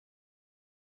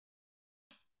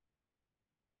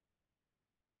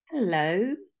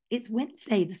Hello, it's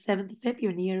Wednesday, the 7th of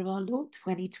February, in the year of our Lord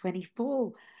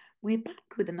 2024. We're back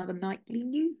with another nightly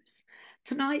news.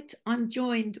 Tonight, I'm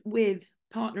joined with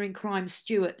partner in crime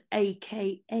Stuart,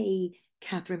 aka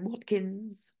Catherine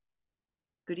Watkins,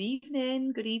 Good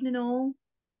evening. Good evening, all.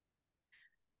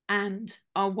 and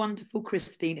our wonderful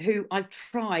Christine, who I've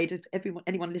tried. If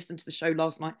anyone listened to the show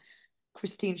last night,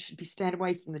 Christine should be staying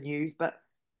away from the news, but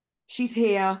she's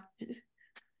here.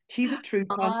 She's a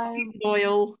trooper. She's I'm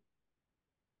loyal.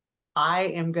 I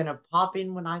am gonna pop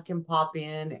in when I can pop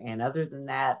in, and other than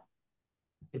that,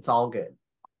 it's all good.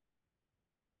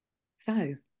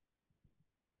 So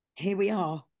here we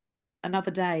are,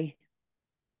 another day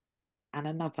and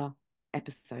another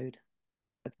episode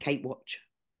of Kate Watch.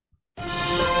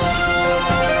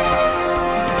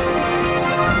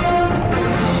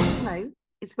 Hello,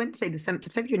 it's Wednesday, the 7th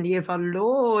of February, in the year of our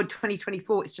Lord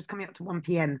 2024. It's just coming up to 1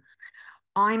 p.m.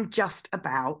 I'm just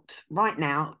about right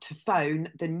now to phone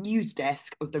the news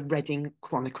desk of the Reading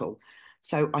Chronicle.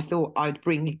 So I thought I'd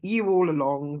bring you all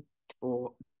along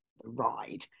for the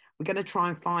ride. We're going to try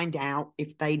and find out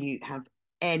if they have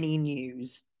any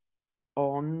news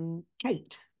on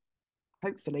Kate.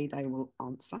 Hopefully they will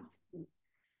answer.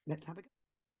 Let's have a go.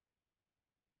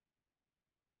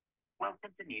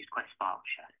 Welcome to NewsQuest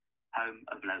Berkshire, home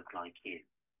of Local IQ.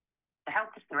 To help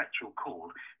us direct your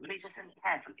call, please listen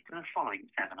carefully to the following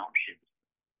 7 options.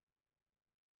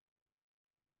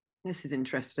 This is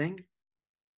interesting.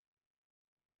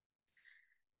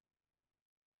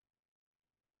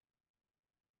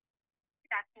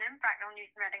 Good afternoon, Bracknell News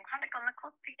and Reading Chronicle,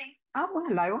 Nicole speaking. Oh,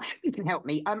 hello. I hope you can help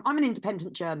me. I'm an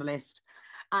independent journalist,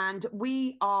 and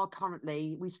we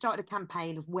started a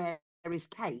campaign of Where is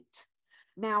Kate?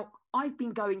 Now, I've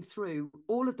been going through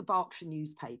all of the Berkshire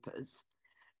newspapers.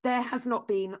 There has not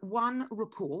been one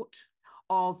report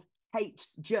of Kate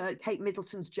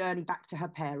Middleton's journey back to her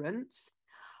parents.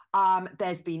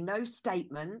 There's been no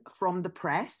statement from the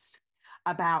press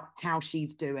about how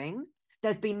she's doing.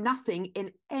 There's been nothing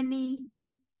in any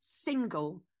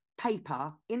single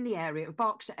paper in the area of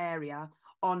Berkshire area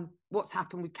on what's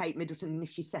happened with Kate Middleton and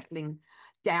if she's settling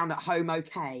down at home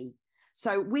okay.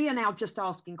 So we are now just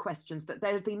asking questions that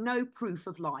there has been no proof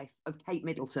of life of Kate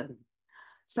Middleton.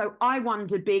 So I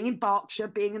wondered, being in Berkshire,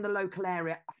 being in the local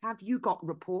area, have you got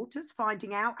reporters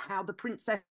finding out how the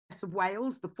Princess of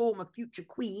Wales, the former future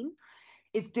Queen,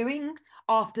 is doing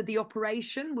after the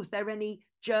operation? Was there any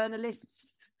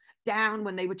journalists down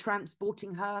when they were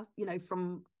transporting her,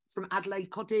 from Adelaide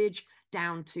Cottage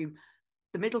down to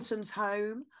the Middleton's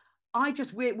home?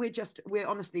 We're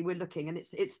honestly looking, and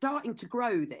it's starting to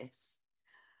grow, this.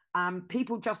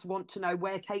 People just want to know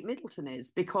where Kate Middleton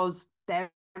is, because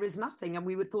there is nothing, and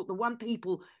we would thought the one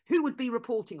people who would be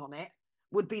reporting on it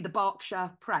would be the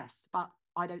Berkshire press, but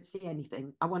I don't see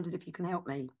anything. I wondered if you can help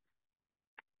me.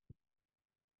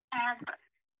 Yeah,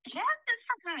 it's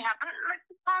something we haven't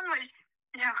looked upon, which,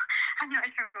 I'm not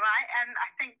sure why. I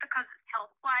think because it's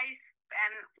health-wise,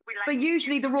 we like... But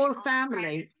usually the royal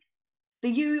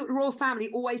family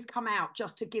always come out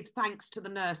just to give thanks to the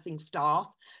nursing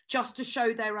staff, just to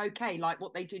show they're okay, like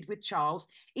what they did with Charles.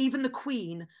 Even the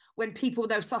Queen, when people,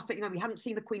 they were suspect, we hadn't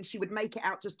seen the Queen, she would make it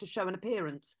out just to show an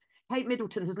appearance. Kate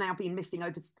Middleton has now been missing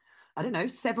over,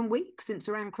 7 weeks since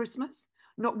around Christmas.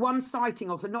 Not one sighting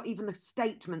of her, not even a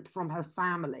statement from her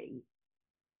family.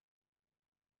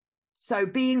 So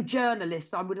being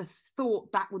journalists, I would have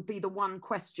thought that would be the one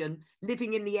question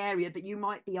living in the area that you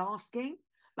might be asking.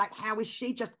 Like, how is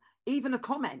she? Just even a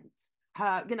comment.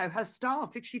 Her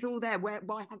staff, if she's all there,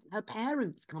 why haven't her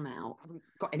parents come out? I haven't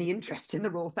got any interest in the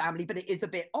royal family, but it is a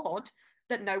bit odd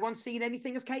that no one's seen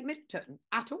anything of Kate Middleton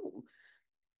at all.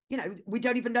 We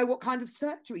don't even know what kind of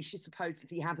surgery she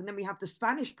supposedly had. And then we have the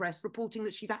Spanish press reporting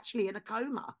that she's actually in a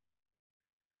coma.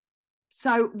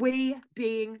 So we,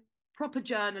 being proper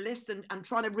journalists and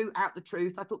trying to root out the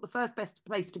truth, I thought the first best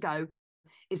place to go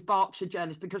is Berkshire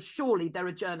journalists, because surely there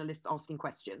are journalists asking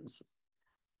questions.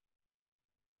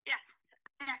 Yes,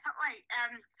 definitely.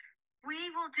 We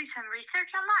will do some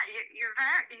research on that. You're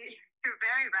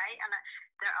very right, and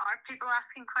there are people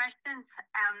asking questions.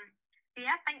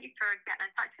 Yeah, thank you for getting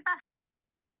in touch with us.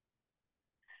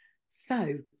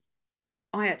 So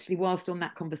I actually, whilst on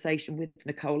that conversation with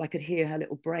Nicole, I could hear her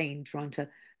little brain trying to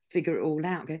figure it all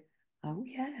out. Go, oh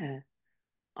yeah.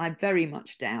 I very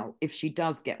much doubt if she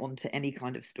does get onto any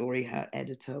kind of story, her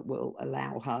editor will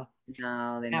allow her.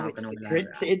 No, they're How not it's going to allow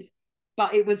printed.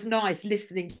 But it was nice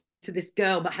listening to this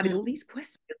girl, but having all these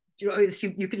questions.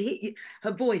 You could hear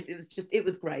her voice. It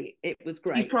was great. It was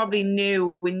great. She probably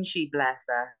knew, wouldn't she, bless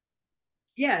her?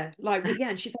 Yeah,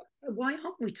 and she's like, why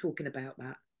aren't we talking about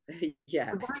that?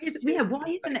 Yeah. Why Cheers why to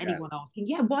isn't photograph. anyone asking?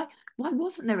 Yeah, why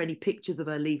wasn't there any pictures of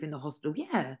her leaving the hospital?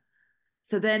 Yeah.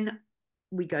 So then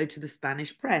we go to the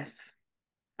Spanish press.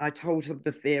 I told them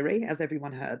the theory, as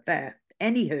everyone heard there.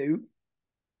 Anywho,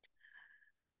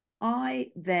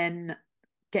 I then,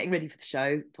 getting ready for the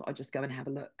show, thought I'd just go and have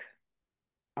a look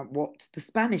at what the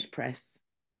Spanish press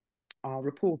are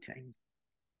reporting.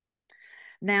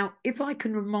 Now, if I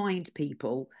can remind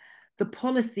people, the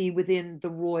policy within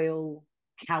the royal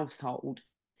household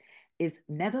is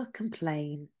never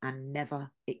complain and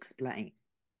never explain.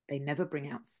 They never bring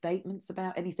out statements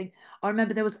about anything. I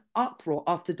remember there was uproar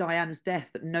after Diana's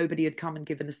death that nobody had come and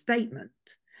given a statement,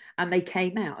 and they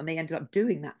came out and they ended up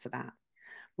doing that for that.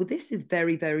 Well, this is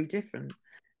very, very different.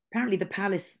 Apparently the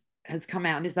palace has come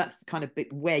out, and that's kind of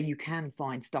where you can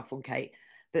find stuff on Kate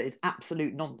that is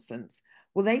absolute nonsense.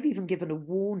 Well, they've even given a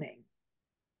warning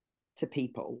to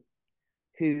people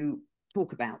who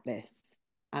talk about this,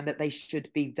 and that they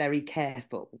should be very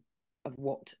careful of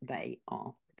what they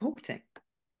are reporting.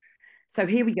 So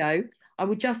here we go. I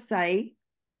would just say,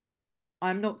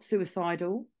 I'm not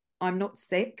suicidal. I'm not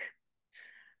sick.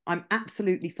 I'm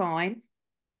absolutely fine.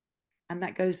 And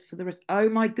that goes for the rest. Oh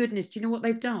my goodness. Do you know what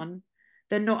they've done?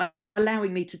 They're not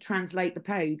allowing me to translate the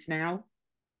page now.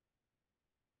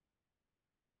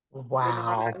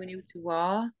 Wow. When you to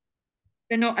are.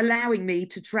 They're not allowing me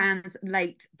to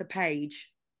translate the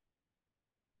page.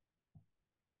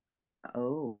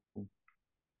 Oh.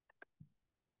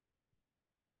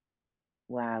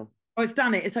 Wow. Oh, it's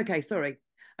done it. It's okay. Sorry.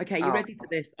 Okay, you ready for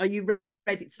this? Are you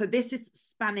ready? So this is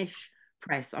Spanish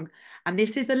press. And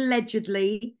this is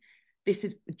allegedly, this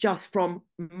is just from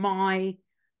my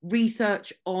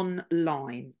research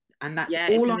online. And that's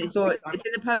all it's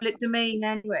in the public domain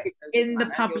anyway. It's in the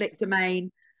public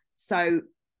domain. So,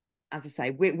 as I say,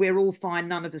 we're all fine.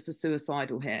 None of us are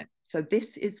suicidal here. So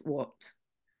this is what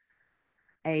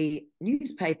a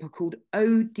newspaper called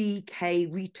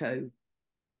ODK Rito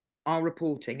are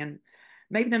reporting. And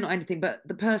maybe they're not anything, but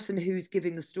the person who's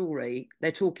giving the story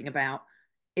they're talking about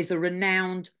is a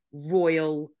renowned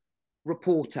royal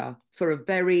reporter for a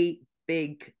very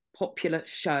big, popular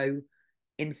show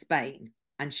in Spain.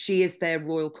 And she is their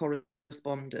royal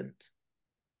correspondent.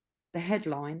 The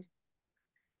headline: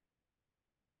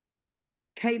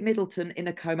 Kate Middleton in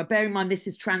a coma. Bear in mind, this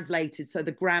is translated, so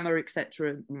the grammar,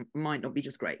 etc., might not be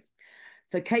just great.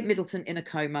 So Kate Middleton in a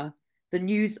coma. The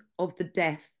news of the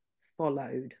death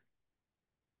followed.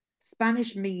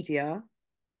 Spanish media,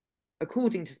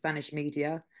 according to Spanish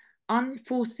media,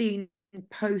 unforeseen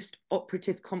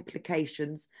post-operative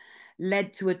complications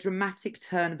led to a dramatic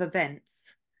turn of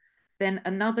events. Then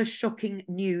another shocking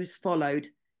news followed.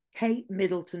 Kate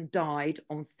Middleton died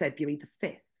on February the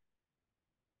 5th.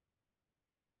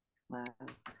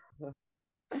 Wow.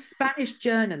 Spanish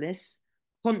journalist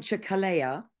Concha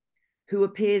Calella, who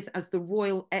appears as the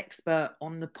royal expert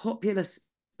on the popular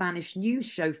Spanish news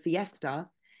show Fiesta,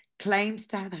 claims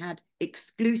to have had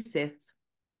exclusive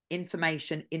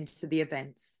information into the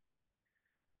events.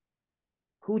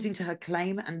 According to her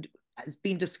claim, and has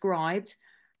been described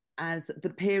as the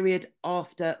period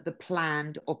after the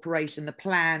planned operation. The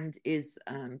planned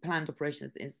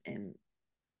operation is in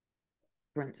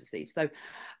parentheses. So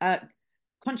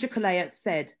Concha Calella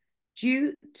said,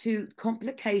 due to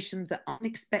complications that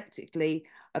unexpectedly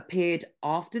appeared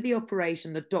after the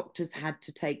operation, the doctors had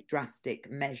to take drastic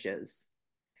measures.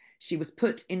 She was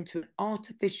put into an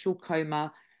artificial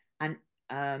coma and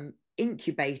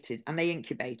incubated, and they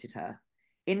incubated her,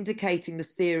 indicating the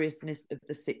seriousness of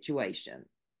the situation.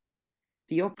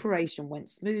 The operation went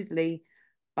smoothly,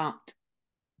 but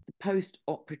the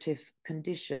post-operative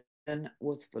condition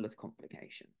was full of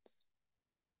complications.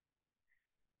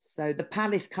 So the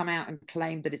palace come out and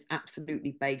claimed that it's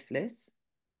absolutely baseless,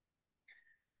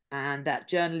 and that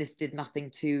journalists did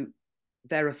nothing to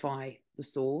verify the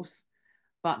source.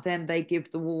 But then they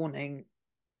give the warning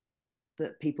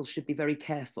that people should be very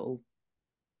careful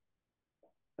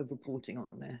of reporting on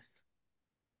this.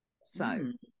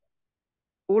 So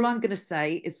all I'm going to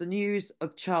say is the news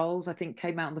of Charles, I think,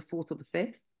 came out on the 4th or the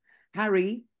 5th.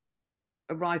 Harry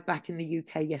arrived back in the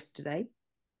UK yesterday.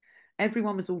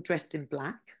 Everyone was all dressed in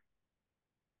black.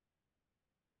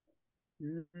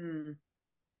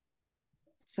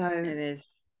 So it is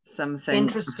something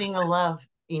interesting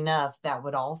enough that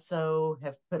would also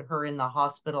have put her in the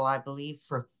hospital, I believe,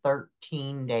 for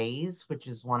 13 days, which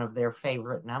is one of their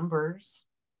favorite numbers.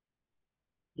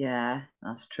 Yeah,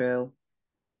 that's true.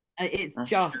 It's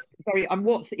just very, and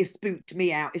what's it spooked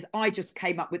me out is I just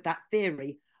came up with that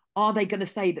theory. Are they going to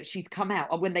say that she's come out,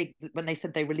 or when they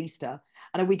said they released her,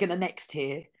 and are we going to next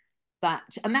hear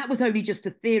that, and that was only just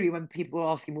a theory when people were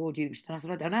asking, well, do you think she's done? I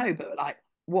said, I don't know, but like,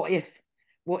 what if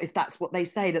that's what they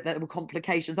say, that there were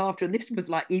complications after? And this was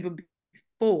like even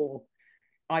before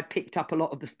I picked up a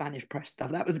lot of the Spanish press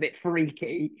stuff. That was a bit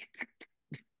freaky.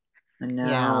 I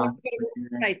know.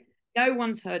 No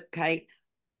one's heard Kate.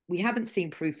 We haven't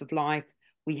seen proof of life.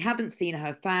 We haven't seen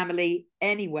her family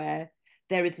anywhere.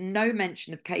 There is no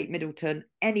mention of Kate Middleton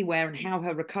anywhere and how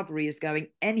her recovery is going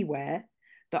anywhere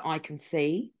that I can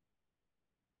see.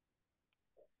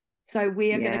 So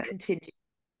we are going to continue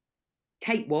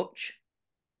Kate watch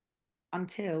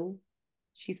until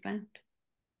she's found.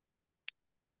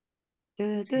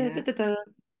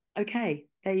 Okay,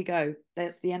 there you go.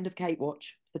 That's the end of Kate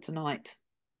watch for tonight.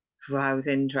 Wow, it was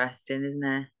interesting, isn't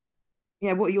it?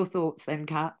 Yeah, what are your thoughts then,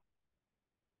 Kat?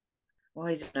 Well,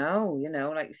 I don't know,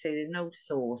 like you say, there's no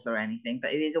source or anything,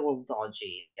 but it is all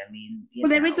dodgy. I mean,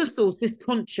 there is a source. This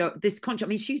Concha. I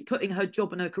mean, she's putting her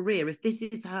job and her career. If this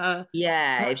is her,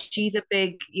 if she's a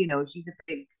big, she's a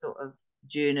big sort of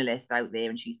journalist out there,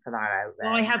 and she's put that out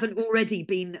there. Why haven't already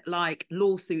been like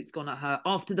lawsuits gone at her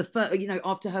after the first,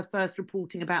 after her first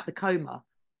reporting about the coma?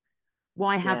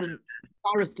 Why haven't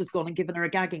barristers gone and given her a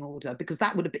gagging order? Because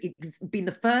that would have been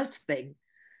the first thing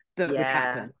that would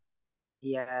happen.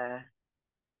 Yeah.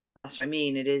 That's what I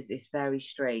mean. It's very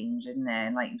strange, isn't it?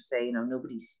 And like you say,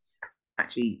 nobody's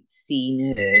actually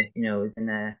seen her, is in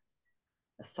a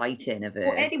sighting of her.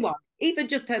 Or anyone, even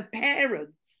just her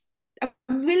parents.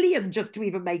 William, just to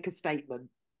even make a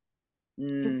statement.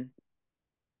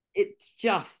 It's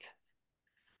just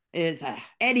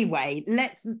anyway,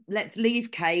 let's leave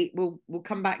Kate. We'll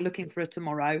come back looking for her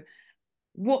tomorrow.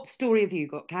 What story have you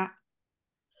got, Kat?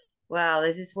 Well,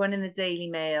 there's this one in the Daily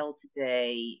Mail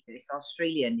today. It's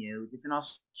Australian news. It's an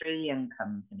Australian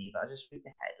company, but I'll just read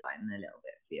the headline a little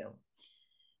bit for you.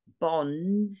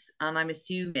 Bonds, and I'm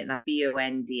assuming that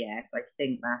BONDS. I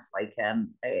think that's like a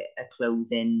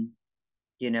clothing,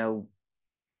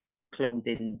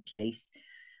 clothing place.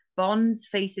 Bonds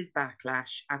faces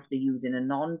backlash after using a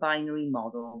non-binary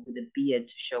model with a beard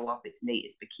to show off its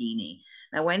latest bikini.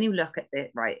 Now, when you look at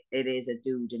it, right, it is a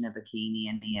dude in a bikini,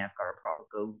 and I've got a proper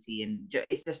goatee, and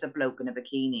it's just a bloke in a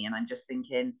bikini, and I'm just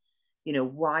thinking,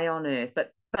 why on earth?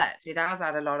 But it has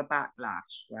had a lot of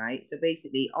backlash, right? So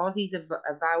basically, Aussies are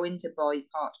vowing to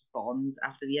boycott Bonds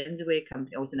after the underwear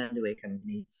company, it's an underwear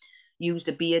company, used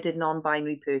a bearded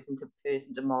non-binary person to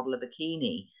model a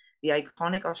bikini. The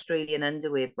iconic Australian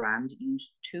underwear brand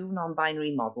used two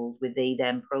non-binary models with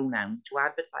they/them pronouns to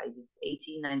advertise its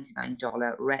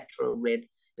 $18.99 retro rib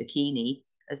bikini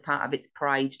as part of its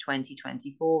Pride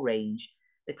 2024 range.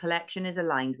 The collection is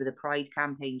aligned with a Pride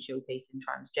campaign showcasing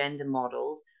transgender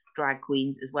models, drag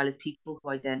queens, as well as people who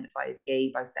identify as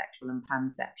gay, bisexual, and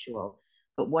pansexual.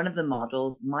 But one of the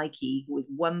models, Mikey, who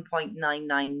is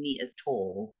 1.99 meters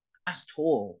tall, that's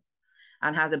tall,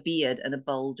 and has a beard and a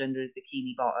bulge under his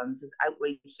bikini bottoms, has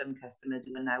outraged some customers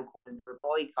who are now calling for a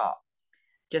boycott.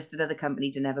 Just another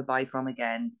company to never buy from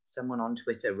again, someone on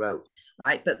Twitter wrote.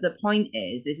 Right, but the point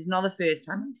is, this is not the first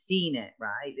time I've seen it,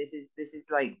 right? This is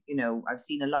like, I've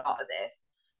seen a lot of this.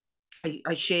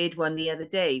 I shared one the other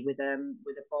day with a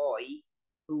boy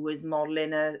who was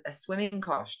modeling a swimming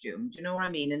costume. Do you know what I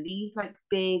mean? And these like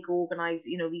big organized,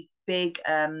 these big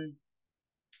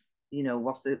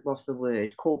what's the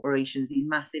word? Corporations, these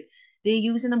massive, they're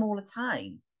using them all the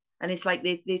time. And it's like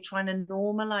they're trying to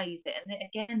normalize it. And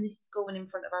again, this is going in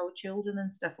front of our children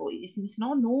and stuff. It's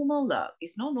not normal, look.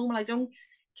 It's not normal. I don't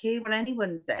care what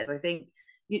anyone says. I think,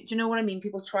 do you know what I mean?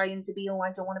 People trying to be,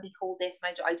 I don't want to be called this,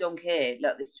 and I don't care.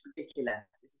 Look, this is ridiculous.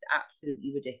 This is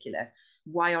absolutely ridiculous.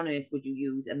 Why on earth would you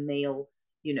use a male,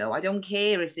 I don't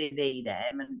care if they're they,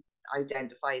 them, and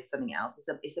identify as something else.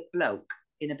 It's a bloke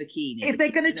in a bikini. If they're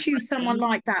going to choose someone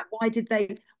like that, why did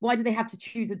they have to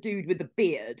choose a dude with a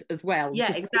beard as well?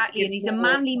 Yeah, exactly. And he's a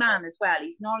manly man as well.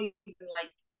 He's not even like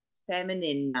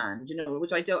feminine man,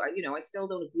 which I don't, I still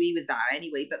don't agree with that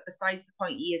anyway. But besides the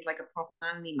point, he is like a proper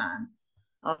manly man.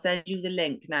 I'll send you the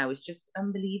link now. It's just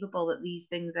unbelievable that these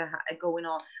things are going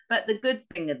on. But the good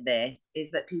thing of this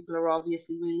is that people are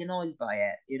obviously really annoyed by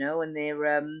it, and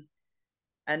they're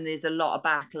and there's a lot of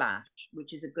backlash,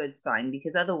 which is a good sign,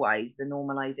 because otherwise the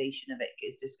normalization of it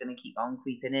is just going to keep on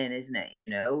creeping in, isn't it?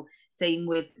 Same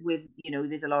with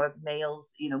there's a lot of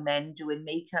males, men doing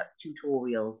makeup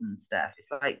tutorials and stuff.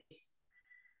 It's like,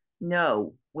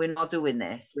 no, we're not doing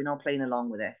this. We're not playing along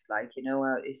with this. Like,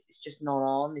 it's just not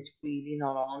on. It's really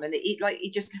not on. And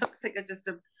it just looks like just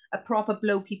a proper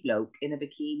blokey bloke in a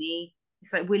bikini.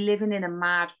 It's like we're living in a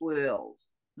mad world,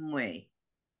 aren't we?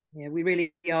 Yeah, we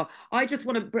really are. I just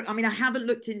want to, I haven't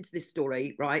looked into this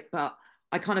story, right? But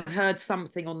I kind of heard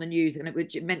something on the news, and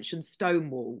it mentioned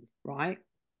Stonewall, right?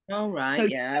 Oh, right, So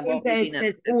yeah. What we've been up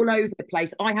there's to. all over the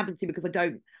place. I haven't seen because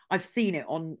I've seen it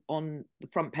on the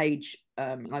front page,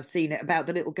 and I've seen it about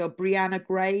the little girl Brianna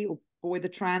Gray, or boy the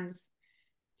trans.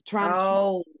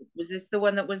 Oh, was this the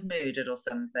one that was murdered or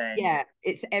something? Yeah,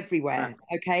 it's everywhere.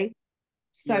 Right. Okay,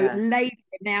 so Yeah. Labour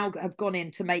now have gone in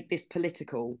to make this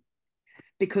political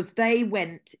because they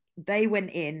went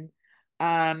in.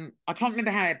 I can't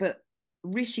remember how it, but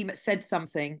Rishi said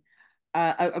something,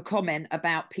 a comment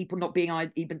about people not being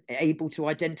even able to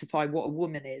identify what a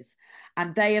woman is,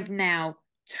 and they have now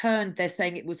turned. They're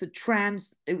saying it was a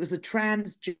trans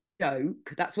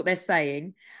joke. That's what they're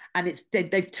saying, and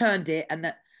they've turned it, and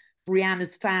that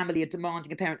Brianna's family are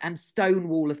demanding a parent, and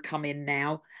Stonewall have come in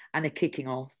now and are kicking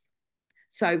off.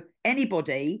 So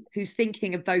anybody who's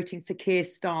thinking of voting for Keir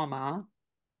Starmer,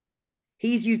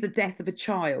 he's used the death of a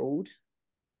child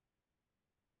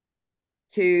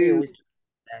to.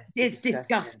 It's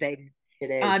disgusting.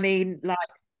 It is. I mean, like,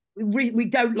 we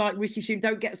don't like Rishi Sunak.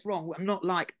 Don't get us wrong. I'm not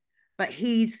like, but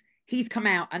he's come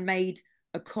out and made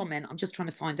a comment. I'm just trying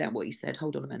to find out what he said.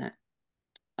 Hold on a minute.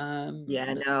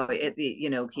 Yeah, no, you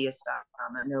know, Keir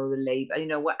Starmer, no, the Labour, you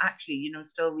know, we're actually, you know,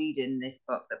 still reading this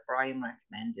book that Brian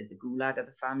recommended, The Gulag of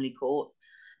the Family Courts,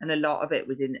 and a lot of it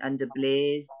was under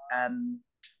Blair's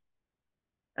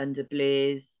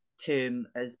term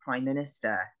as Prime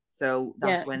Minister. So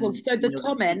that's when. Well, so the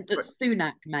comment that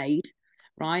Sunak made,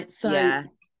 right? So yeah.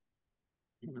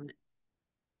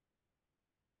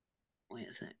 Wait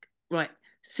a sec. Right.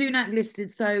 Sunak listed,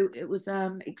 so it was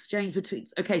exchange between.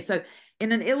 Okay, so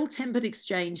in an ill-tempered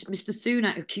exchange, Mr.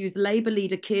 Sunak accused Labour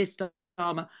leader Keir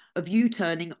Starmer of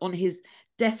U-turning on his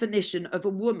definition of a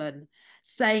woman,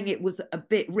 saying it was a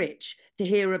bit rich to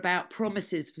hear about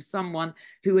promises for someone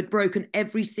who had broken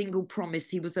every single promise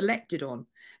he was elected on.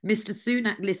 Mr.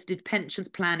 Sunak listed pensions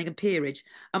planning and peerage,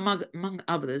 among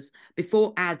others,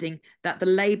 before adding that the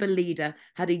Labour leader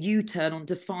had a U-turn on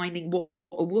defining what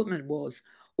a woman was,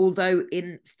 although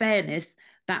in fairness,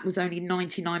 that was only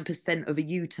 99% of a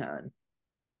U-turn.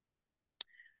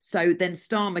 So then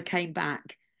Starmer came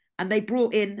back, and he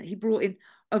brought in,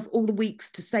 of all the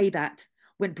weeks to say that,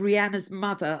 when Brianna's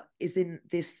mother is in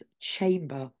this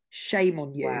chamber. Shame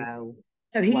on you. Wow.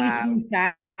 So he's used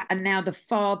that, and now the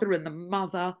father and the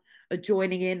mother are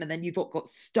joining in, and then you've got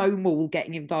Stonewall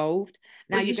getting involved.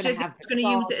 Now you're going to have. It's going to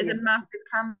use it as a massive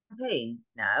campaign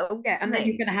now. Yeah, and then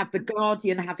you're going to have the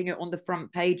Guardian having it on the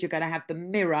front page. You're going to have the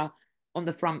Mirror on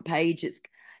the front page.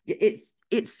 It's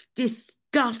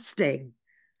disgusting.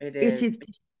 It is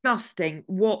disgusting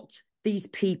what these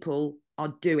people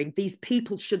are doing. These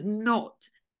people should not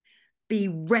be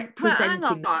representing.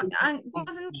 Well, hang on.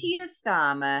 Wasn't Keir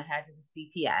Starmer head of the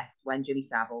CPS when Jimmy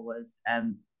Savile was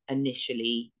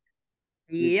initially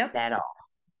let off?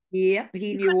 Yep,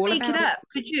 he knew all about it. Make it up,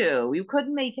 could you? You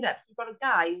couldn't make it up. So you've got a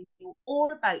guy who knew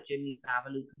all about Jimmy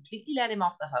Savile, who completely let him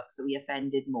off the hook, so he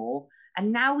offended more.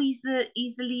 And now he's the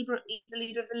leader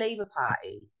of the Labour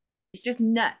Party. It's just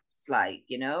nuts, like,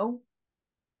 you know.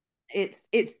 This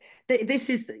is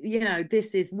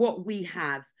what we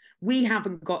have. We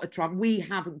haven't got a Trump. We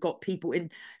haven't got people in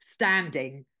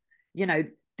standing. You know,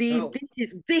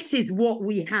 this is what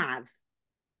we have.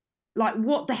 Like,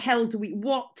 what the hell do we?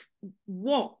 What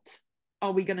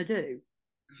are we going to do?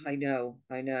 I know.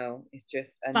 It's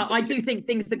just. But I do think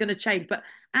things are going to change. But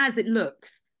as it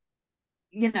looks,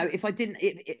 you know, if I didn't,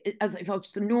 as if I was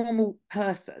just a normal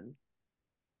person,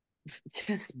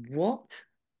 just what?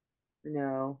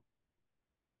 No,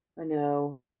 I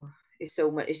know. It's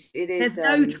so much. It There's is.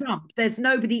 no Trump. There's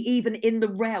nobody even in the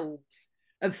realms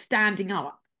of standing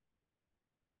up.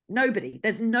 Nobody.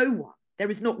 There's no one.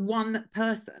 There is not one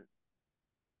person.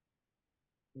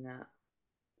 No.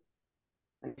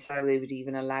 And so they would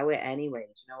even allow it anyway. Do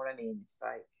you know what I mean? It's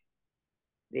like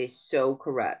they're so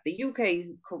corrupt. The UK is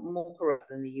more corrupt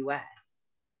than the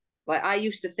US. Like, I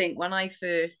used to think when I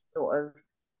first sort of,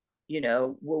 you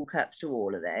know, woke up to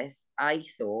all of this, I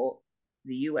thought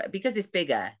the US, because it's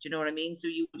bigger, do you know what I mean? So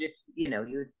you just, you know,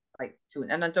 you like to,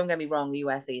 and don't get me wrong, the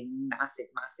USA is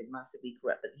massively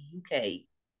corrupt, but the UK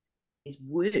is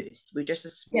worse. We're just a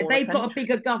smaller they've country. got a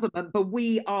bigger government, but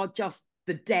we are just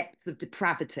the depth of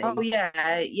depravity. Oh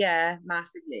yeah,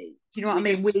 massively. Do you know what I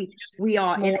mean? We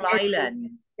are small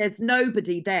island. There's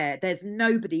nobody there. There's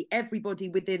nobody. Everybody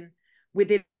within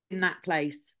that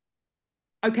place.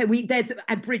 Okay, there's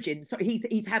a Bridgen. So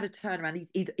he's had a turnaround.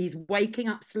 He's waking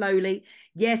up slowly.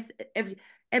 Yes,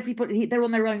 everybody, they're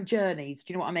on their own journeys.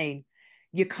 Do you know what I mean?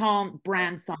 You can't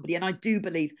brand somebody, and I do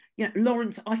believe, you know,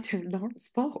 Lawrence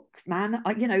Fox, man.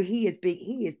 You know, he is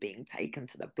being taken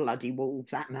to the bloody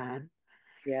wolves. That man.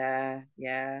 Yeah,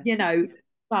 yeah. You know,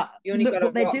 but You only got look to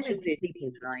what they're watch doing who to they're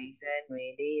people. demonising,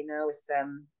 really. It's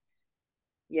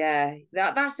yeah,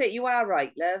 that's it. You are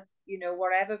right, love.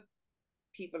 Whatever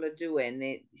people are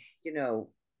doing,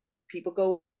 people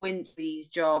go into these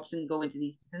jobs and go into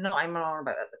these, because not I'm not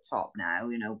about at the top now,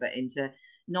 but into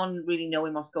none really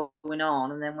knowing what's going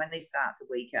on, and then when they start to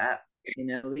wake up,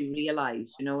 they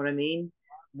realise, you know what I mean,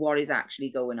 what is actually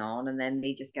going on, and then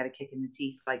they just get a kick in the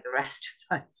teeth like the rest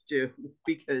of us do,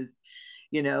 because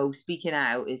speaking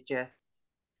out is just,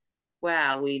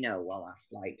 well, we know what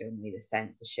that's like, don't we? The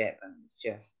censorship, and it's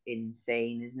just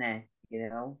insane, isn't it?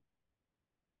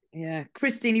 Yeah,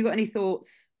 Christine, you got any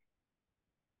thoughts?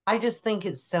 I just think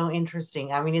it's so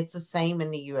interesting. I mean, it's the same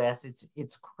in the US.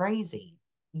 It's crazy.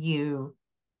 You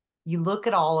look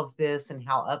at all of this and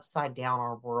how upside down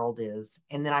our world is,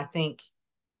 and then I think,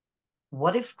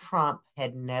 what if Trump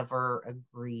had never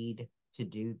agreed to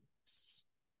do this?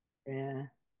 Yeah.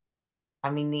 I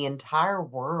mean, the entire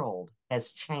world has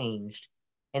changed.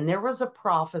 And there was a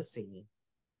prophecy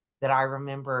that I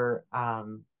remember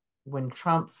when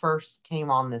Trump first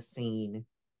came on the scene.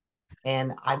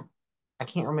 And I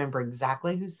can't remember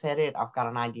exactly who said it. I've got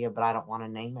an idea, but I don't want to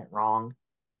name it wrong.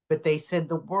 But they said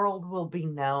the world will be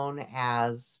known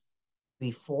as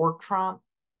before Trump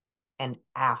and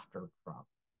after Trump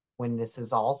when this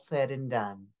is all said and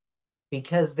done,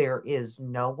 because there is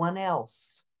no one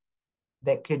else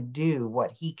that could do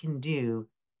what he can do,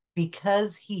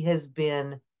 because he has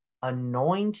been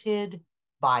anointed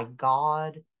by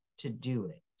God to do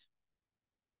it.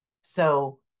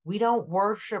 So we don't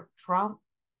worship Trump,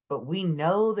 but we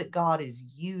know that God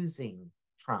is using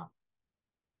Trump.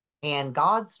 And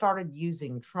God started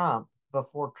using Trump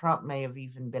before Trump may have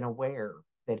even been aware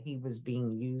that he was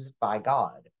being used by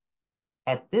God.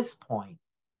 At this point,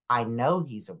 I know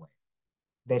he's aware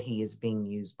that he is being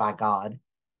used by God.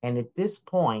 And at this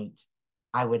point,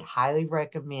 I would highly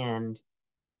recommend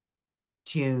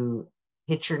to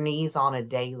hit your knees on a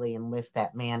daily and lift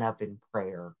that man up in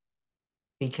prayer,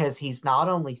 because he's not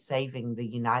only saving the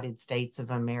United States of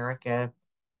America,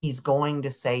 he's going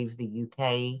to save the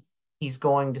UK. He's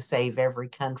going to save every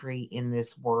country in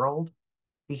this world,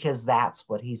 because that's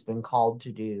what he's been called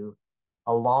to do,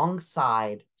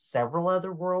 alongside several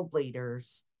other world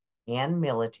leaders and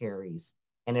militaries.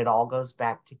 And it all goes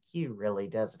back to Q, really,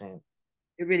 doesn't it?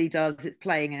 It really does. It's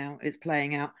playing out. It's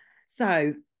playing out.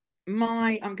 So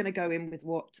I'm going to go in with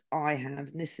what I have.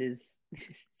 And this is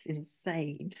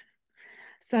insane.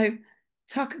 So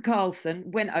Tucker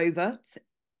Carlson went over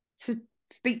to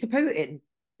speak to Putin.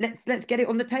 Let's get it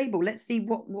on the table. Let's see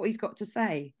what he's got to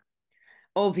say.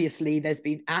 Obviously, there's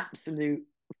been absolute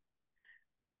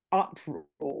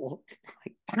uproar,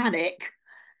 like panic.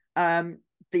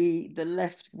 The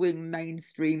left-wing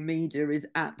mainstream media is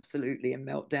absolutely a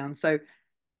meltdown. So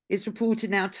it's reported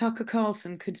now Tucker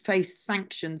Carlson could face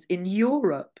sanctions in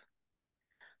Europe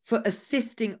for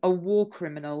assisting a war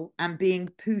criminal and being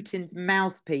Putin's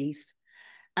mouthpiece,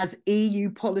 as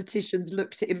EU politicians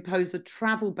look to impose a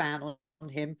travel ban on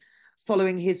him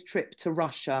following his trip to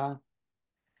Russia.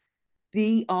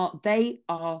 They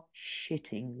are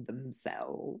shitting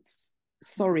themselves.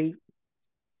 Sorry,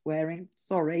 swearing,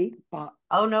 sorry, but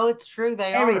Oh, no, it's true.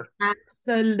 They there is are.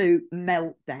 absolute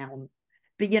meltdown.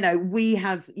 We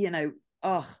have, the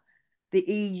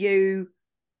EU,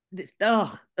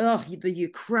 the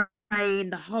Ukraine,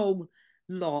 the whole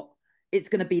lot. It's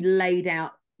going to be laid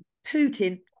out.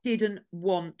 Putin didn't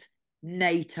want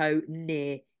NATO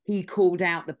near. He called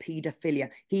out the paedophilia.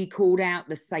 He called out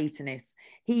the Satanists.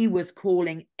 He was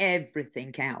calling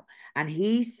everything out. And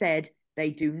he said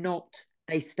they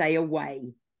stay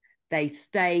away. They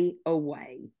stay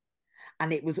away.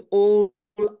 And it was all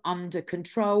under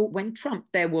control when Trump.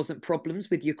 There wasn't problems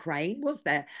with Ukraine, was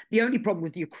there? The only problem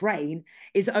with Ukraine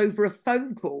is over a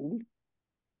phone call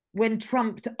when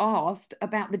Trump asked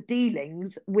about the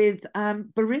dealings with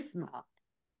Burisma.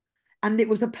 And it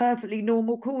was a perfectly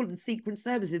normal call and Secret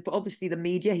Services, but obviously the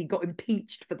media, he got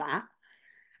impeached for that.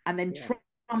 And then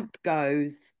Trump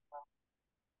goes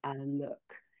and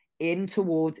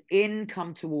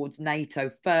come towards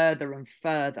NATO further and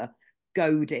further,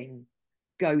 goading,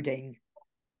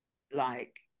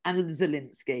 like, and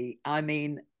Zelensky. I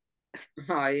mean,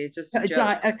 it's just a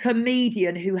joke. A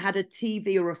comedian who had a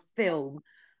TV or a film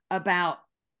about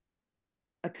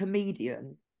a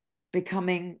comedian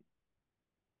becoming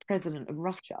president of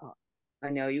Russia. I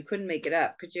know, you couldn't make it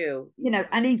up, could you?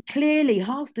 And he's clearly,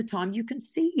 half the time you can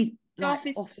see he's like, off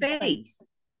his face.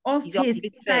 Off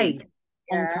his face.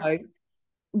 On yeah. coke.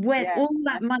 When all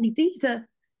that money, they're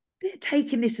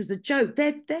taking this as a joke.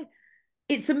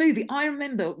 It's a movie. I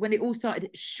remember when it all started,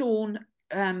 Sean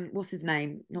what's his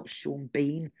name? Not Sean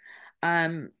Bean.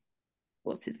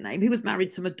 What's his name? He was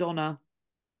married to Madonna.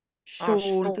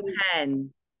 Sean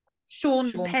Penn.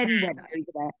 Sean Penn went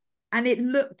over there, and it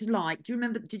looked like. Do you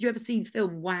remember? Did you ever see the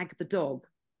film Wag the Dog?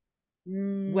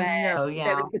 Where Oh, yeah.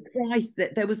 there was a price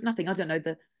that there was nothing. I don't know.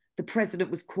 The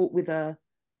president was caught with a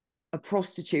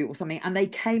prostitute or something, and they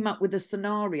came up with a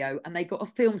scenario, and they got a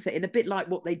film set in, a bit like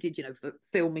what they did, you know, for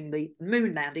filming the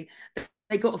moon landing.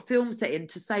 They got a film set in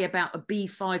to say about a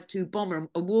B-52 bomber, and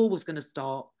a war was going to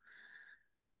start,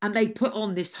 and they put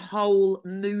on this whole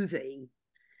movie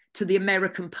to the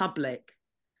American public.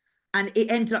 And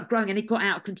it ended up growing, and it got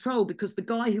out of control because the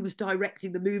guy who was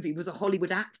directing the movie was a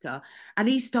Hollywood actor, and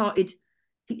he started.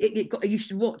 You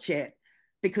should watch it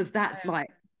because that's like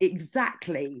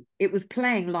exactly. It was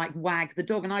playing like Wag the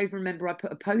Dog, and I even remember I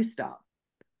put a post up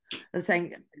and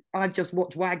saying, "I've just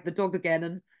watched Wag the Dog again,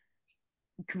 and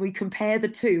can we compare the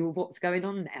two of what's going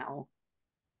on now?"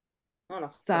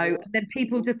 So then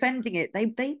people defending it, they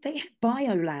had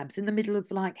biolabs in the middle of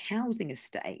like housing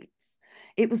estates.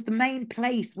 It was the main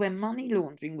place where money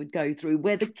laundering would go through,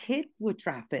 where the kids were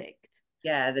trafficked.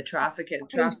 Yeah, the trafficking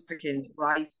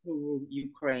right through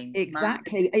Ukraine.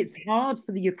 Exactly. Massive. It's hard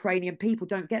for the Ukrainian people,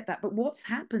 don't get that. But what's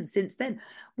happened since then?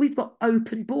 We've got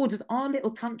open borders. Our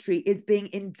little country is being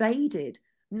invaded,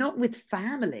 not with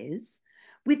families,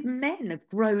 with men of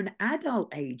grown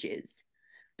adult ages.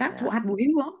 That's what happened.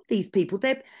 Who are these people?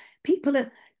 People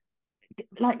are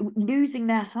like losing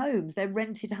their homes, their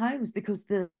rented homes, because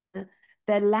their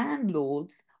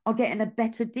landlords are getting a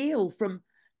better deal from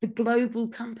the global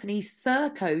company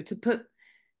Serco to put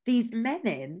these men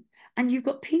in. And you've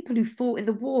got people who fought in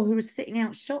the war who are sitting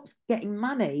out shops getting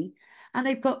money, and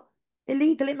they've got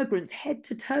illegal immigrants head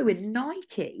to toe in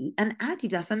Nike and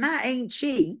Adidas, and that ain't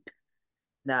cheap.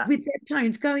 With their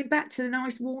clones going back to the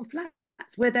nice warm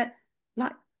flats where they're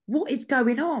like, what is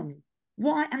going on?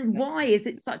 Why is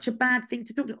it such a bad thing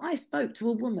to do? I spoke to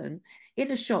a woman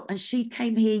in a shop, and she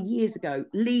came here years ago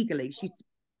legally. She's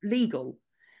legal.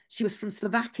 She was from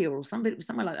Slovakia or somewhere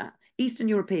like that, Eastern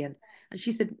European. And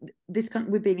she said, "This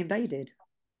country, we're being invaded.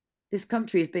 This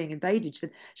country is being invaded." She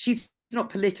said, she's not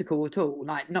political at all.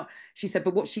 Like, not. She said,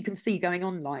 but what she can see going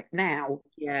on, like now,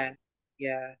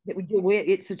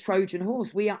 it's a Trojan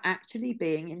horse. We are actually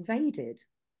being invaded.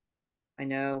 I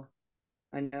know.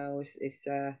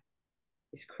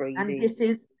 It's crazy. And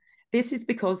this is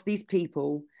because these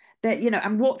people,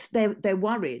 they're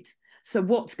worried. So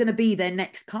what's going to be their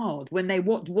next card when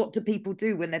what do people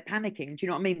do when they're panicking? Do you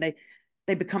know what I mean?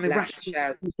 They become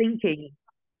irrational thinking,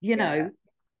 you know.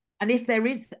 And if there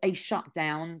is a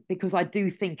shutdown, because I do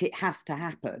think it has to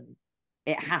happen,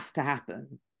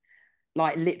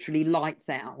 like literally lights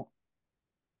out.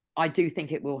 I do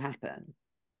think it will happen.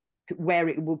 Where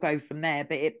it will go from there,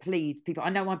 but please, people, I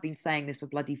know I've been saying this for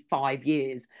bloody 5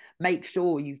 years. Make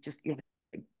sure you've just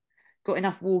got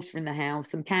enough water in the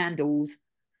house, some candles,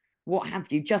 what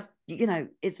have you. Just,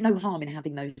 it's no harm in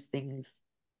having those things.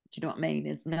 Do you know what I mean?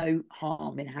 It's no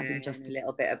harm in having just a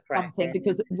little bit of something,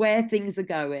 because where things are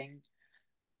going,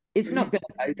 it's not going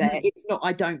to go there. It's not.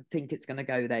 I don't think it's going to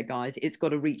go there, guys. It's got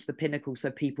to reach the pinnacle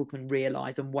so people can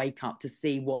realize and wake up to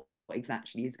see what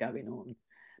exactly is going on,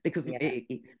 because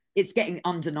it's getting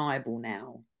undeniable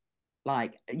now.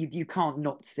 Like you can't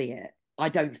not see it. I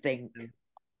don't think.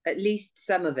 At least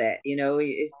some of it,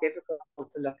 it's difficult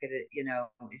to look at it.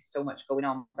 There's so much going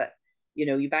on, but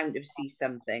you're bound to see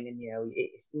something, and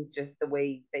it's just the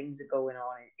way things are going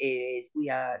on. We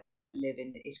are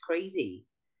living. It's crazy.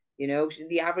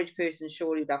 The average person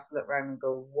surely would have to look around and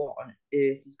go, "What on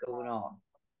earth is going on?"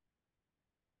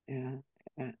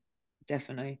 Yeah,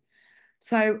 definitely.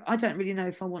 So I don't really know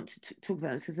if I want to talk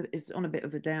about this because it's on a bit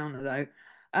of a downer, though.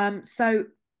 So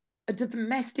a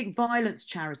domestic violence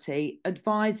charity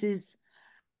advises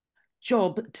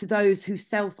job to those who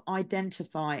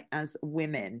self-identify as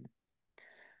women.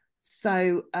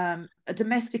 So a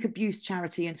domestic abuse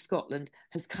charity in Scotland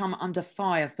has come under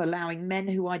fire for allowing men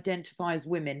who identify as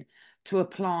women to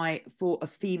apply for a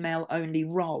female-only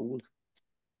role.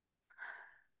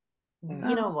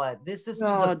 You know what? This is to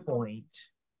the point.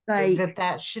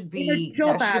 That should be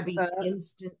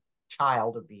instant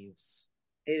child abuse.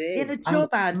 It is. In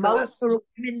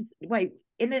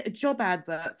a job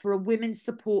advert for a women's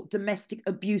support domestic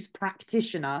abuse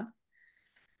practitioner,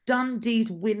 Dundee's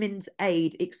Women's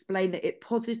Aid explained that it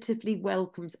positively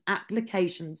welcomes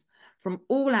applications from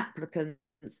all applicants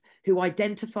who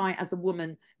identify as a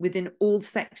woman within all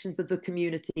sections of the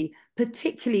community,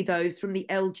 particularly those from the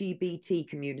LGBT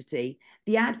community.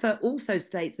 The advert also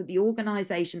states that the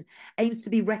organisation aims to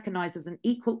be recognised as an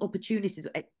equal opportunities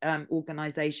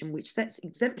organisation which sets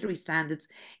exemplary standards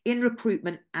in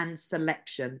recruitment and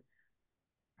selection.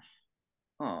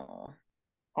 Oh,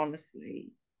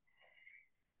 honestly,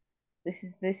 this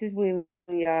is where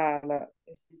we are. Look,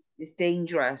 it's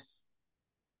dangerous.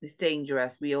 It's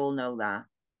dangerous. We all know that.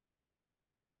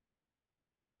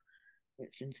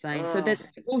 It's insane. So there's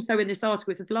also in this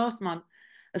article, it said last month,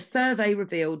 a survey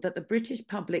revealed that the British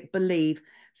public believe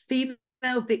female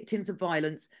victims of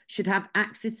violence should have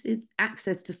access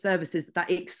to services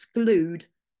that exclude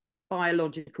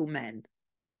biological men.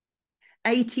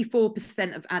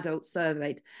 84% of adults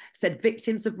surveyed said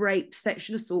victims of rape,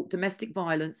 sexual assault, domestic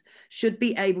violence should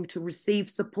be able to receive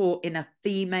support in a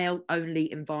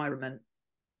female-only environment.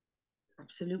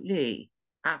 Absolutely.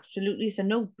 Absolutely. It's a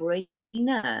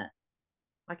no-brainer.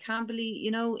 I can't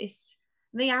believe,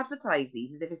 they advertise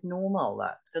these as if it's normal,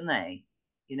 look, don't they?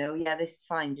 Yeah, this is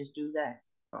fine, just do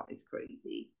this. Oh, it's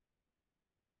crazy.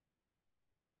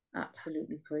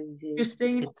 Absolutely crazy.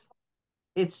 Justine?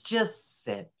 It's just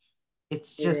sick.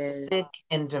 It's just sick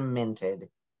and demented.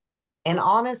 And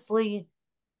honestly,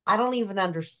 I don't even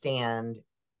understand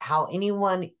how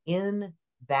anyone in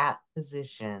that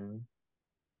position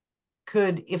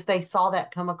could, if they saw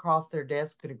that come across their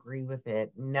desk, could agree with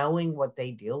it, knowing what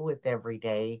they deal with every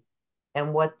day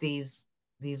and what these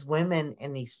women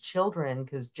and these children,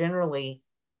 because generally,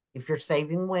 if you're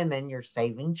saving women, you're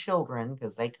saving children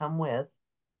because they come with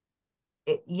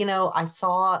it.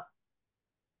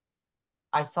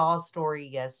 I saw a story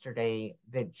yesterday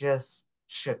that just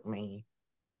shook me.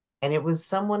 And it was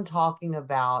someone talking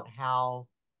about how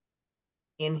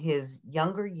in his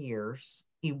younger years,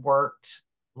 he worked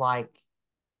like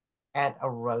at a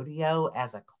rodeo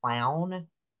as a clown.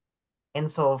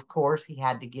 And so, of course, he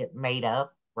had to get made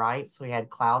up, right? So he had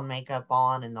clown makeup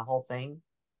on and the whole thing.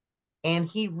 And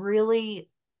he really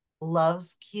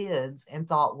loves kids and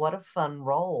thought, what a fun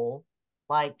role.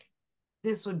 Like,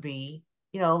 this would be,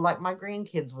 like my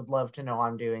grandkids would love to know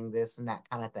I'm doing this and that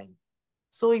kind of thing.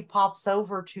 So he pops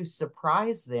over to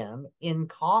surprise them in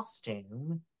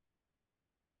costume.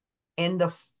 And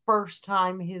the first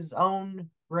time his own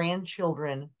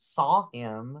grandchildren saw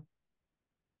him,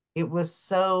 it was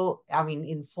so,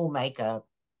 in full makeup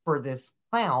for this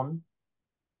clown,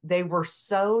 they were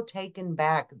so taken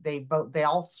back. They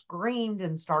all screamed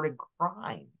and started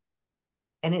crying.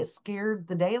 And it scared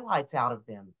the daylights out of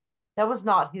them. That was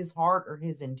not his heart or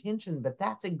his intention, but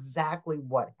that's exactly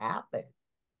what happened.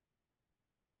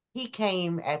 He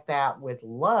came at that with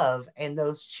love, and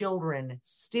those children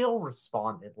still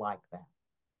responded like that.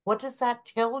 What does that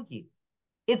tell you?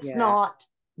 It's not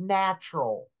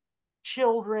natural.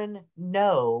 Children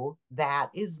know that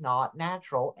is not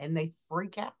natural, and they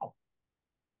freak out.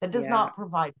 That does not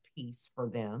provide peace for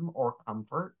them or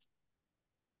comfort.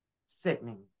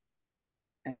 Sickening.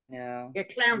 I know. Yeah,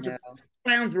 clowns are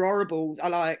horrible.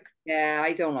 Yeah,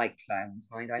 I don't like clowns,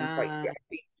 mind. I've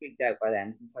been freaked out by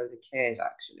them since I was a kid,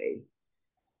 actually.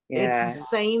 Yeah. It's the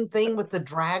same thing with the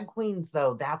drag queens,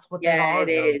 though. That's what they are. It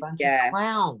They're is. a bunch of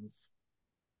clowns.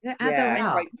 They're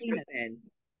adult entertainers.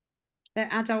 They're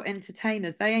adult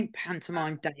entertainers. They ain't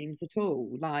pantomime dames at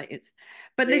all.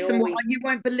 But listen, what you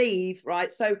won't believe,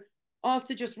 right? So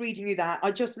after just reading you that,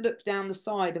 I just looked down the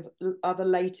side of other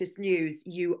latest news.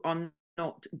 You are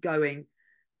not going.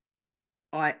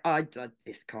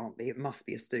 This can't be. It must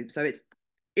be a stoop. So it's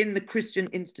in the Christian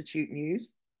Institute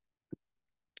news.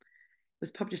 It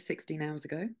was published 16 hours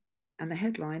ago, and the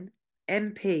headline: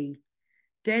 MP,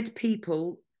 dead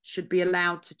people should be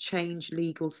allowed to change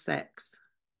legal sex.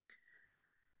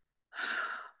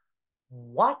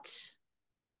 What?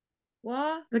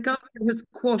 The government has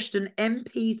quashed an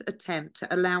MP's attempt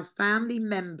to allow family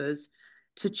members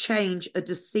to change a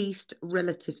deceased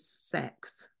relative's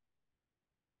sex.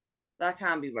 That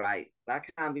can't be right. That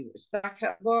can't be.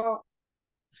 What?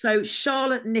 So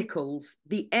Charlotte Nichols,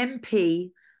 the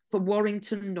MP for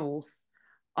Warrington North,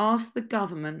 asked the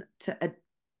government to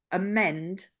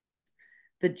amend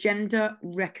the Gender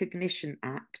Recognition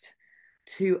Act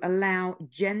to allow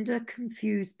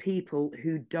gender-confused people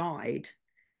who died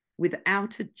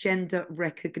without a gender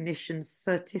recognition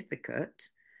certificate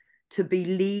to be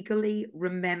legally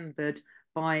remembered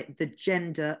by the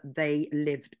gender they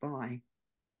lived by.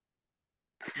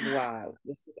 Wow,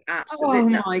 this is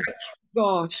absolutely. Oh my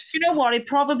gosh. You know what? It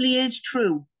probably is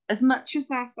true. As much as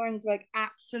that sounds like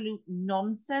absolute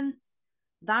nonsense,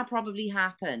 that probably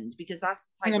happened because that's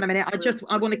the type. Hang on a minute.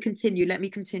 I want to continue. Let me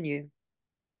continue.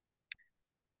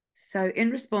 So, in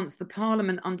response, the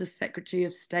Parliament Under Secretary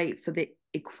of State for the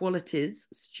Equalities,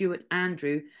 Stuart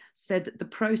Andrew, said that the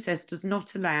process does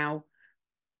not allow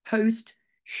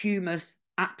posthumous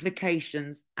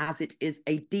applications as it is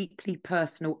a deeply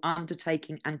personal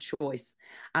undertaking and choice,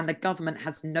 and the government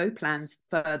has no plans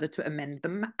further to amend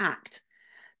the Act.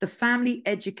 The Family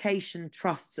Education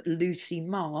Trust's Lucy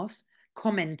Mars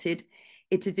commented,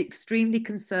 "It is extremely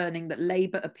concerning that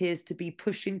Labour appears to be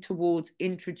pushing towards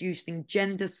introducing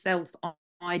gender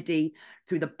self-ID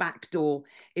through the back door.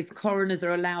 If coroners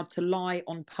are allowed to lie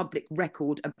on public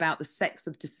record about the sex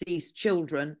of deceased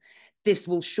children, this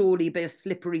will surely be a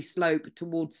slippery slope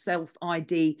towards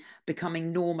self-ID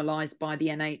becoming normalised by the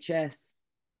NHS."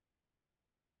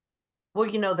 Well,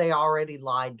 you know, they already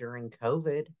lied during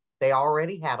COVID. They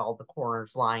already had all the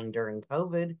coroners lying during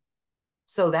COVID.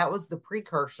 So that was the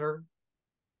precursor.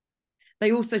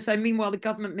 They also say, meanwhile, the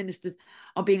government ministers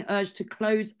are being urged to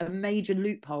close a major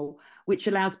loophole which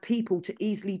allows people to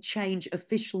easily change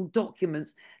official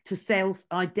documents to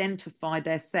self-identify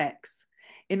their sex.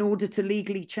 In order to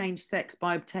legally change sex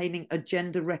by obtaining a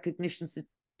gender recognition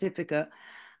certificate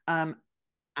and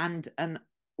an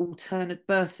alternate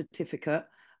birth certificate,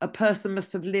 a person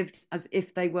must have lived as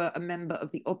if they were a member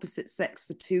of the opposite sex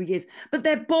for 2 years. But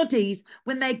their bodies,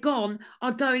 when they're gone,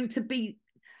 are going to be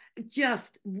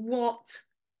just what?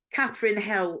 Catherine,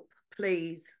 help,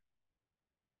 please.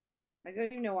 I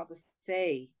don't even know what to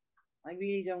say. I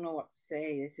really don't know what to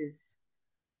say. This is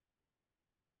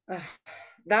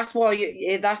that's what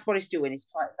it's doing.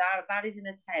 It's try that is an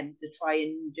attempt to try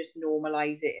and just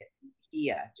normalize it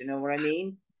here. Do you know what I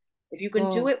mean? If you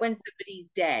can do it when somebody's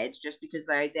dead just because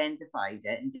they identified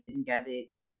it and didn't get it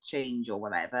changed or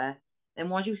whatever, then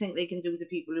what do you think they can do to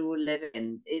people who are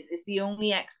living? Is the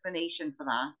only explanation for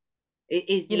that? It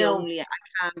is the only. I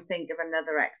can't think of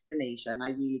another explanation.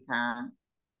 I really can't.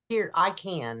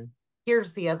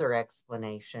 Here's the other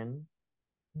explanation.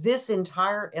 This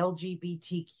entire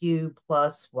LGBTQ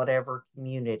plus whatever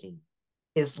community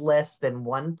is less than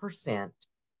 1%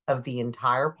 of the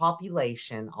entire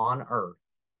population on Earth.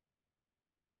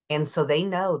 And so they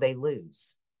know they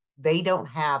lose. They don't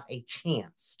have a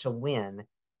chance to win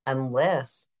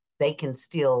unless they can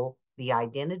steal the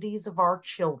identities of our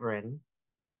children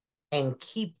and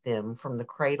keep them from the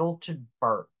cradle to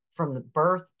birth, from the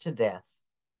birth to death.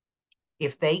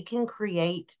 If they can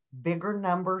create bigger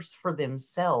numbers for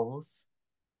themselves,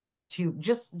 to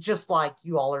just like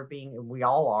we all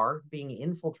are being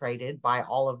infiltrated by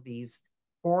all of these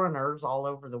foreigners all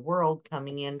over the world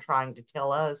coming in trying to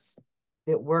tell us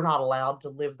that we're not allowed to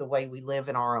live the way we live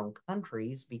in our own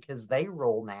countries because they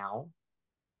rule now.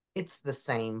 It's the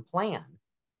same plan.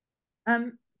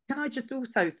 Can I just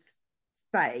also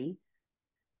say,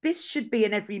 this should be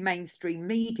in every mainstream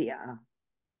media.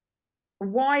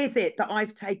 Why is it that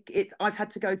I've had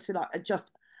to go to like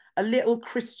just a little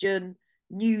Christian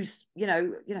news,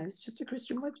 it's just a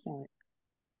Christian website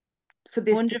for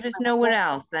this. I wonder if it's nowhere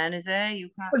else then, is there? You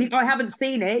can't. Well, I haven't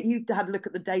seen it. You've had a look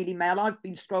at the Daily Mail. I've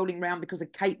been strolling around because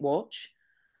of Kate Watch.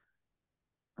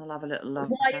 I'll have a little look.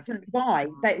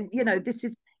 This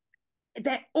is,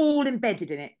 they're all embedded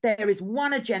in it. There is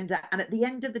one agenda, and at the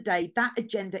end of the day, that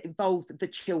agenda involves the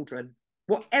children.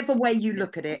 Whatever way you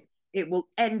look at it, it will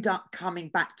end up coming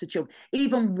back to children.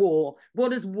 Even war.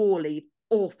 What does war leave?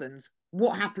 Orphans.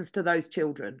 What happens to those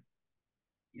children?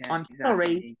 Yeah, I'm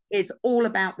sorry. It's all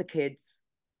about the kids.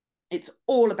 It's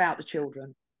all about the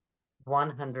children.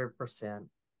 100%.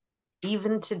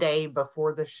 Even today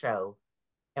before the show,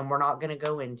 and we're not going to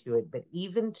go into it, but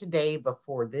even today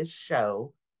before this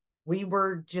show, we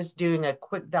were just doing a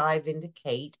quick dive into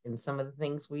Kate and some of the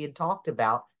things we had talked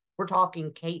about. We're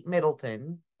talking Kate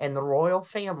Middleton and the royal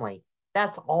family.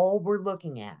 That's all we're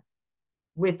looking at.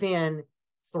 Within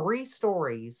 3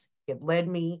 stories, it led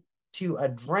me to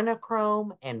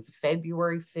adrenochrome and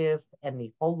February 5th and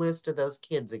the whole list of those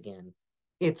kids again.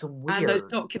 It's weird. And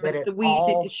those documents that we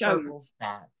did the show. Circles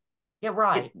back. Yeah,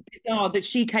 right. It's bizarre that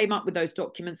she came up with those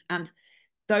documents, and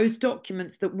those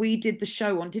documents that we did the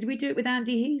show on. Did we do it with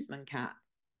Andy Heesman, Kat?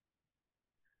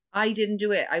 I didn't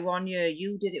do it. I won you.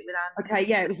 You did it with Andy. Okay,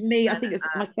 yeah, it was me. I think it was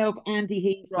myself,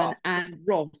 Andy Heesman, and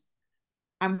Ross.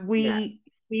 And we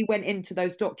went into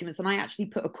those documents, and I actually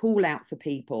put a call out for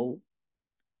people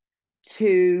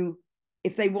to,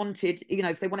 if they wanted,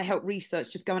 if they want to help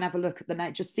research, just go and have a look at the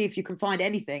net, just see if you can find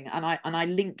anything. And I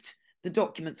linked the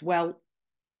documents. Well,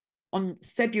 on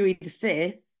February the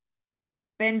 5th,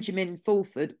 Benjamin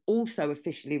Fulford also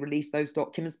officially released those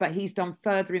documents, but he's done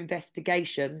further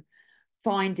investigation,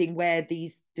 finding where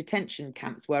these detention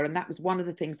camps were. And that was one of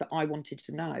the things that I wanted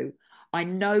to know. I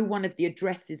know one of the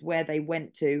addresses where they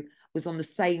went to was on the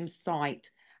same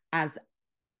site as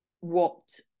what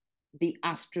the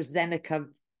AstraZeneca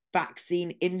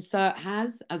vaccine insert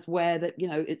has as where that, you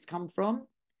know, it's come from.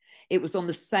 It was on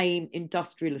the same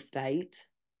industrial estate.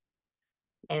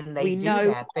 And they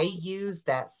that. They use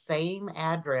that same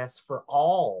address for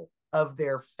all of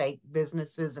their fake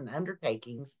businesses and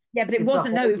undertakings. Yeah, but it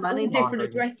wasn't. No, it was all different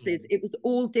addresses. It was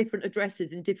all different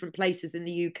addresses in different places in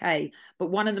the UK, but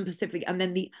one of them specifically. And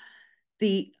then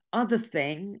the other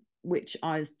thing, which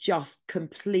I was just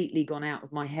completely gone out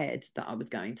of my head that I was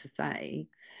going to say.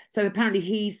 So apparently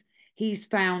he's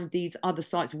found these other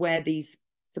sites where these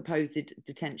supposed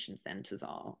detention centres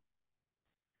are.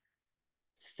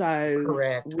 So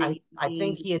correct. I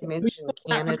think he had mentioned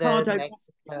Canada,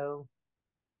 Mexico.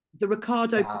 The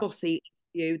Ricardo Bossi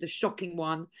interview, the shocking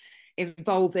one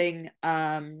involving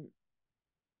the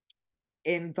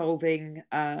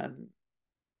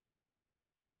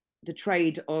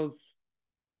trade of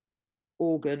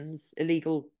organs,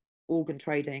 illegal organ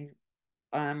trading.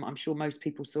 I'm sure most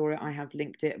people saw it. I have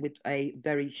linked it with a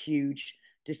very huge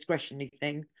discretionary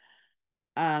thing.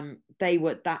 A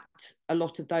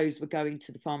lot of those were going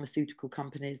to the pharmaceutical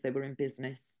companies. They were in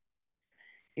business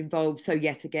involved. So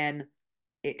yet again,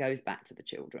 it goes back to the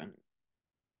children.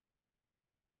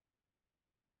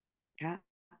 Cat's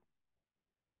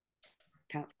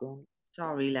gone.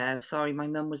 Sorry, love. Sorry, my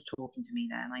mum was talking to me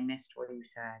there and I missed what you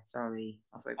said. Sorry.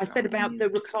 I said about the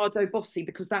Ricardo Bossi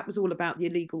because that was all about the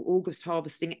illegal August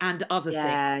harvesting and other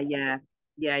things.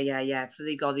 Yeah. So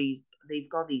they've got these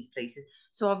places.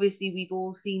 So obviously we've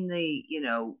all seen the, you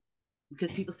know,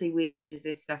 because people say where does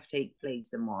this stuff take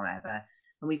place and whatever.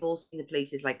 And we've all seen the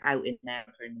places like out in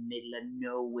America in the middle of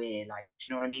nowhere, like, do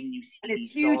you know what I mean? You see and it's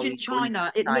huge in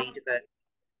China.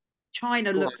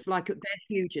 China looks like they're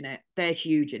huge in it. They're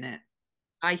huge in it.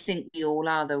 I think we all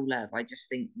are though, love. I just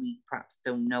think we perhaps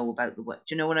don't know about the what.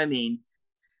 Do you know what I mean?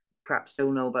 Perhaps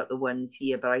don't know about the ones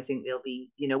here, but I think there'll be,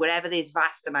 you know, wherever there's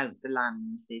vast amounts of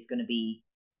land, there's going to be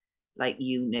like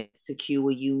units,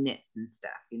 secure units and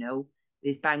stuff, you know.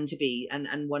 There's bound to be, and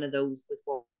one of those was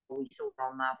what we saw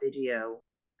on that video,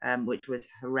 which was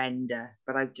horrendous.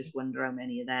 But I just wonder how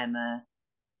many of them are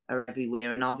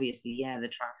everywhere. And obviously, yeah, the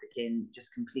trafficking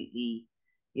just completely,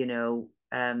 you know,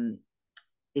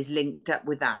 is linked up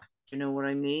with that. Do you know what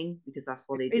I mean? Because that's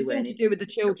what they do. It's all to do with the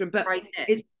children, but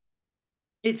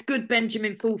it's good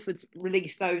Benjamin Fulford's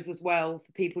released those as well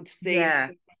for people to see. Yeah.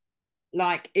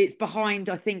 Like it's behind,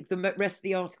 I think the rest of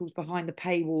the article's behind the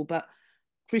paywall, but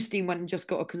Christine went and just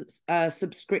got a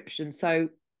subscription, so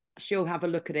she'll have a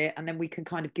look at it and then we can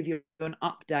kind of give you an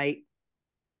update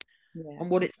on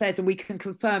what it says, and we can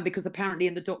confirm, because apparently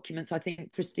in the documents, I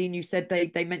think, Christine, you said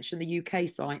they mentioned the UK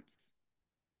sites.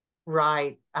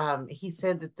 Right. He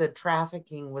said that the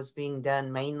trafficking was being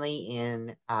done mainly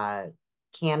in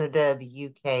Canada, the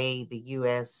UK, the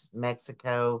US,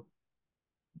 Mexico.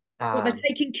 Well, they're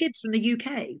taking kids from the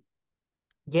UK.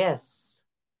 Yes.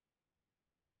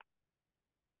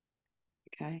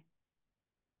 Okay.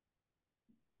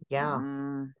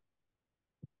 Yeah.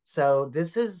 So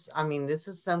this is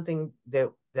something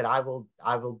that I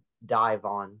will dive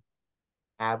on.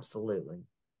 Absolutely.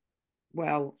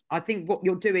 Well, I think what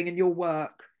you're doing in your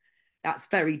work, that's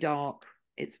very dark.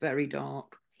 It's very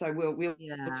dark. So we'll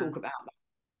talk about that.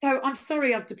 So I'm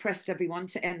sorry I've depressed everyone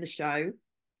to end the show.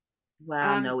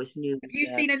 Well, no, it's new. Have you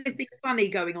seen anything funny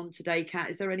going on today, Kat?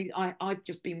 Is there any? I've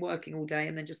just been working all day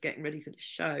and then just getting ready for the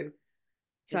show.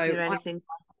 So is there anything?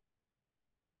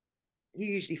 You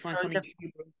usually find something.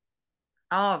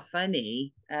 Oh,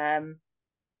 funny.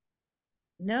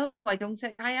 No, I don't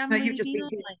think I am really been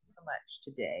online so much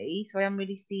today, so I haven't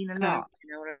really seen a lot.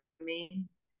 You know what I mean?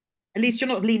 At least you're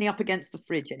not leaning up against the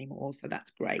fridge anymore, so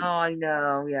that's great. Oh, I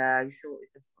know. Yeah, I saw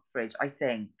the fridge. I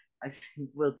think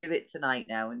we'll give it tonight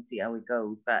now and see how it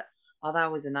goes. But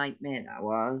that was a nightmare. That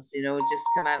was, you know, it just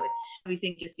come out.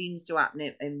 Everything just seems to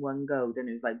happen in one go. Then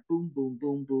it was like boom, boom,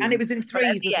 boom, boom, and it was in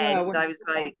threes as well. I was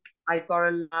like, I've got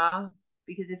to laugh,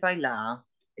 because if I laugh,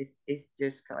 it's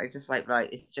just kind of just like, right,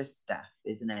 it's just stuff,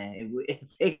 isn't it?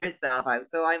 It figures itself out.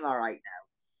 So I'm all right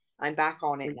now. I'm back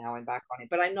on it now.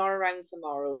 But I'm not around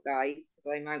tomorrow, guys, because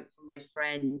I'm out for my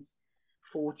friend's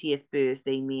 40th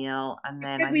birthday meal, and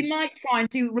then we might try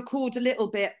and record a little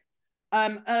bit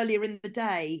earlier in the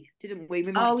day, didn't we?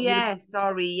 We might. Oh yeah,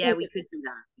 sorry, yeah, we could do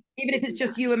that. Even if it's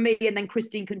just you and me, and then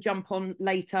Christine can jump on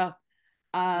later.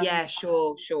 Yeah,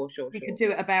 sure. We could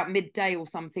do it about midday or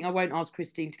something. I won't ask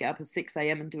Christine to get up at 6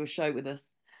 a.m. and do a show with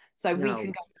us. So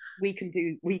we can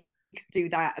do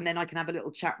that, and then I can have a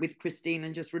little chat with Christine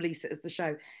and just release it as the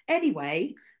show.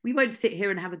 Anyway, we won't sit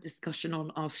here and have a discussion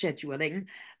on our scheduling,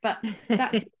 but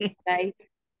that's today.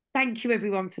 Thank you,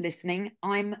 everyone, for listening.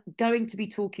 I'm going to be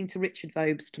talking to Richard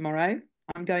Vobes tomorrow.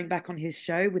 I'm going back on his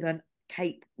show with a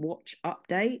Kate Watch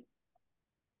update.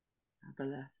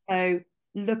 Fabulous. So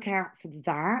look out for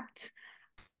that.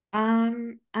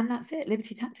 And that's it.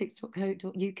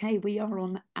 libertytactics.co.uk. We are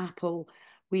on Apple,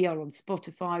 we are on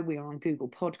Spotify, we are on Google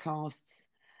Podcasts,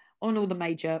 on all the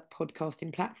major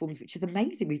podcasting platforms, which is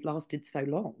amazing. We've lasted so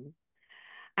long.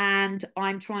 And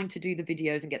I'm trying to do the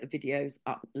videos and get the videos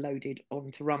uploaded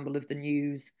onto Rumble of the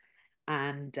news,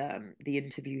 and the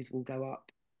interviews will go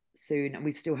up soon. And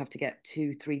we still have to get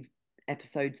 2-3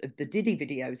 episodes of the Diddy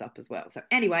videos up as well. So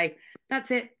anyway, that's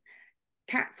it.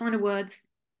 Kat, final words.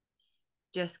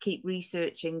 Just keep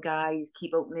researching, guys.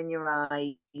 Keep opening your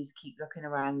eyes. Keep looking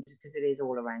around, because it is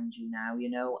all around you now, you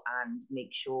know, and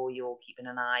make sure you're keeping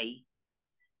an eye.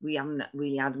 We haven't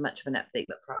really had much of an update,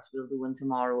 but perhaps we'll do one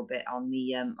tomorrow a bit on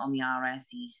the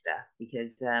RSE stuff,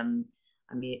 because I'm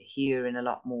hearing a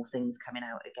lot more things coming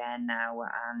out again now,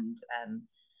 and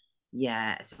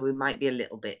yeah, so it might be a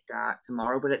little bit dark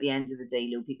tomorrow, but at the end of the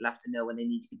day, people have to know when they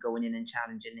need to be going in and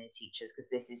challenging their teachers, because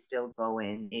this is still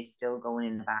going. It's still going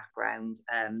in the background.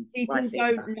 People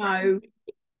don't know.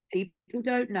 People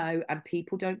don't know, and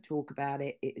people don't talk about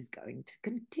it. It is going to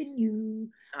continue.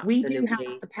 Absolutely. We do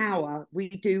have the power. We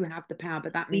do have the power,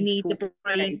 but that means we need the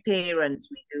brave parents.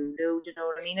 We do you know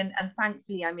what I mean? And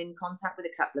thankfully, I'm in contact with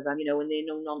a couple of them, you know, and they're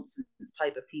no nonsense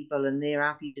type of people, and they're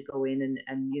happy to go in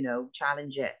and you know,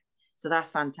 challenge it. So that's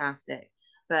fantastic.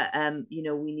 But you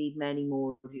know, we need many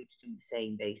more of you to do the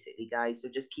same, basically, guys. So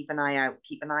just keep an eye out.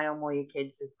 Keep an eye on what your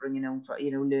kids are bringing home for,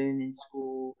 you know, learning in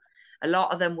school. A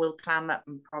lot of them will clam up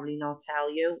and probably not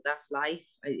tell you. That's life.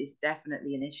 It's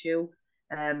definitely an issue.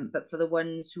 But for the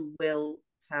ones who will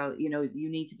tell, you know, you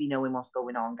need to be knowing what's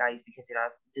going on, guys, because it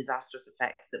has disastrous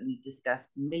effects that we've discussed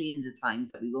millions of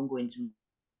times that we won't go into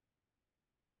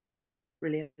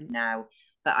brilliant now.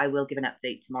 But I will give an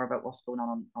update tomorrow about what's going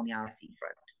on the RSE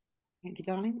front. Thank you,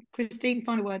 darling. Christine,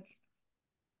 final words.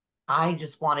 I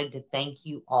just wanted to thank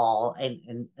you all,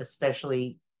 and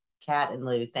especially Kat and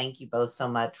Lou. Thank you both so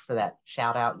much for that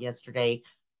shout out yesterday.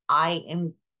 I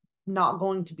am not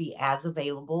going to be as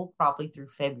available probably through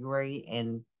February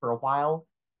and for a while,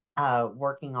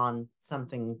 working on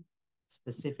something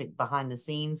specific behind the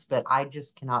scenes, but I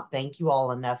just cannot thank you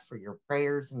all enough for your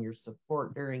prayers and your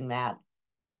support during that.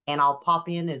 And I'll pop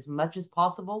in as much as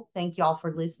possible. Thank you all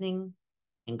for listening,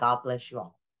 and God bless you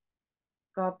all.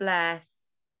 God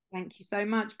bless. Thank you so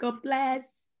much. God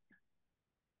bless.